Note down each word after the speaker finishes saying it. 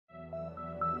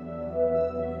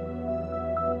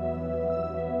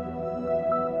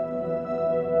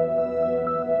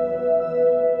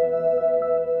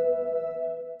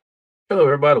Hello,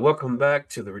 everybody. Welcome back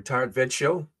to the Retired Vet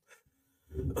Show.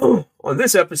 On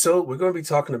this episode, we're going to be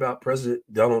talking about President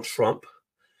Donald Trump.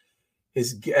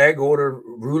 His gag order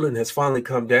ruling has finally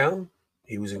come down.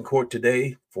 He was in court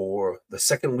today for the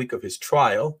second week of his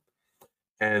trial.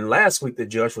 And last week, the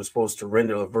judge was supposed to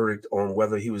render a verdict on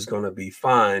whether he was going to be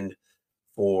fined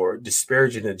for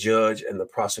disparaging the judge and the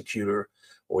prosecutor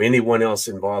or anyone else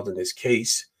involved in this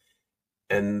case.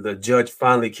 And the judge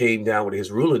finally came down with his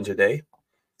ruling today.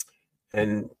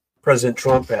 And President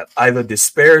Trump had either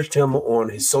disparaged him on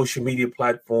his social media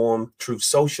platform, Truth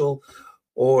Social,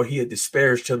 or he had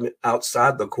disparaged him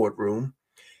outside the courtroom.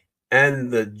 And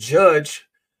the judge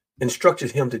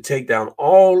instructed him to take down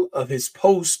all of his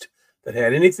posts that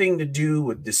had anything to do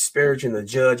with disparaging the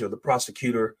judge or the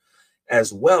prosecutor,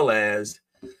 as well as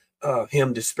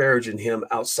him disparaging him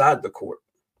outside the court.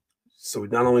 So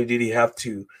not only did he have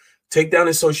to take down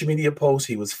his social media posts,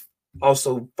 he was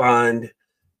also fined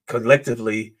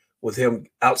collectively with him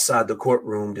outside the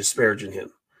courtroom disparaging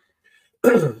him.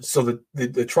 So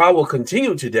the trial will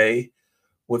continue today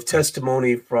with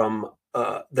testimony from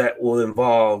that will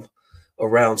involve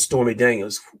around Stormy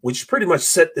Daniels, which pretty much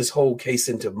set this whole case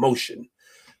into motion.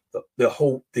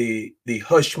 The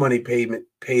hush money payment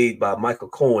paid by Michael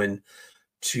Cohen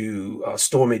to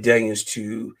Stormy Daniels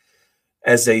to,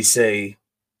 as they say,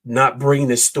 not bring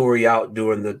this story out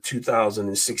during the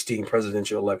 2016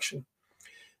 presidential election.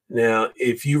 Now,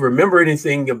 if you remember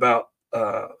anything about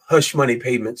hush money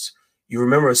payments, you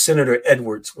remember Senator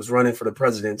Edwards was running for the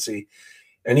presidency,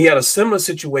 and he had a similar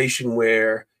situation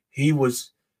where he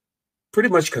was pretty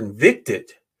much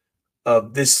convicted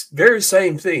of this very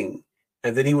same thing,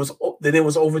 and then it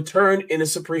was overturned in the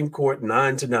Supreme Court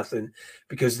 9-0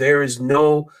 because there is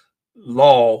no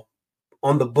law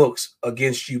on the books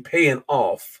against you paying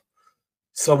off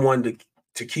someone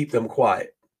to keep them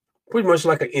quiet, pretty much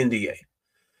like an NDA.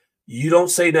 You don't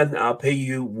say nothing, I'll pay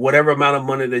you whatever amount of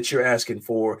money that you're asking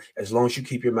for as long as you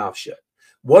keep your mouth shut.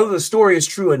 Whether the story is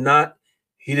true or not,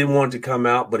 he didn't want it to come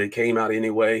out, but it came out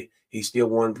anyway. He still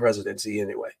won presidency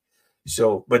anyway.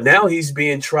 So, but now he's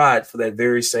being tried for that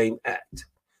very same act.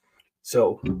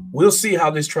 So we'll see how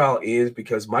this trial is,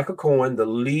 because Michael Cohen, the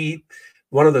lead,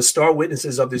 one of the star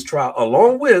witnesses of this trial,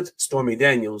 along with Stormy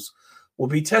Daniels, will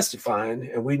be testifying.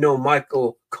 And we know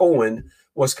Michael Cohen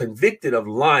was convicted of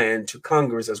lying to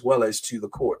Congress as well as to the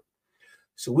court.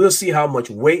 So we'll see how much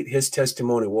weight his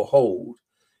testimony will hold.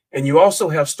 And you also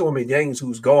have Stormy Daniels,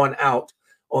 who's gone out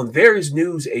on various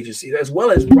news agencies, as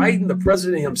well as writing the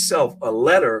president himself a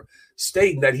letter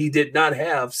stating that he did not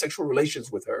have sexual relations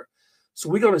with her. So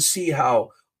we're going to see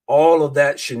how all of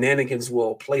that shenanigans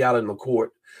will play out in the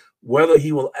court, whether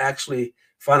he will actually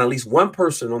find at least one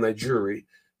person on that jury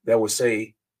that will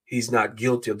say he's not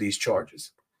guilty of these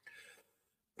charges.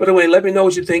 But anyway, let me know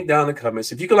what you think down in the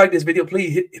comments. If you could like this video,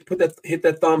 please hit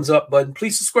that thumbs up button.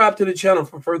 Please subscribe to the channel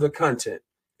for further content.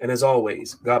 And as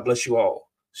always, God bless you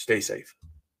all. Stay safe.